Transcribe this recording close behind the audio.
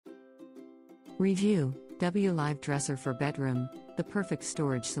Review: WLIVE dresser for bedroom, the perfect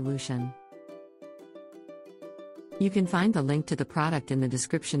storage solution. You can find the link to the product in the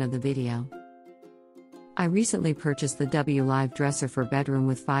description of the video. I recently purchased the WLIVE dresser for bedroom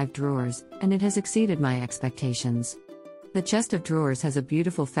with 5 drawers, and it has exceeded my expectations. The chest of drawers has a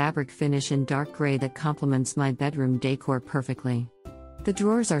beautiful fabric finish in dark gray that complements my bedroom decor perfectly. The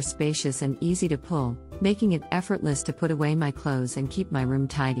drawers are spacious and easy to pull, making it effortless to put away my clothes and keep my room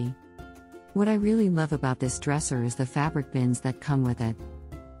tidy. What I really love about this dresser is the fabric bins that come with it.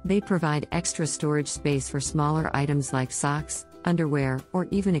 They provide extra storage space for smaller items like socks, underwear, or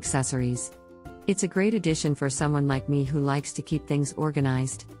even accessories. It's a great addition for someone like me who likes to keep things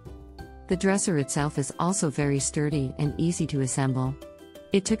organized. The dresser itself is also very sturdy and easy to assemble.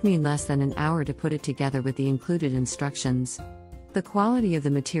 It took me less than an hour to put it together with the included instructions. The quality of the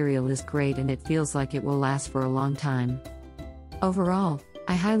material is great and it feels like it will last for a long time. Overall,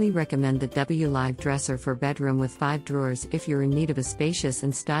 I highly recommend the WLIVE dresser for bedroom with 5 drawers if you're in need of a spacious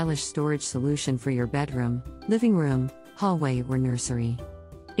and stylish storage solution for your bedroom, living room, hallway, or nursery.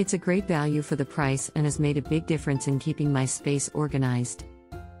 It's a great value for the price and has made a big difference in keeping my space organized.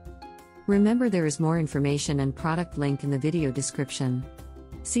 Remember, there is more information and product link in the video description.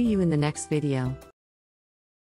 See you in the next video.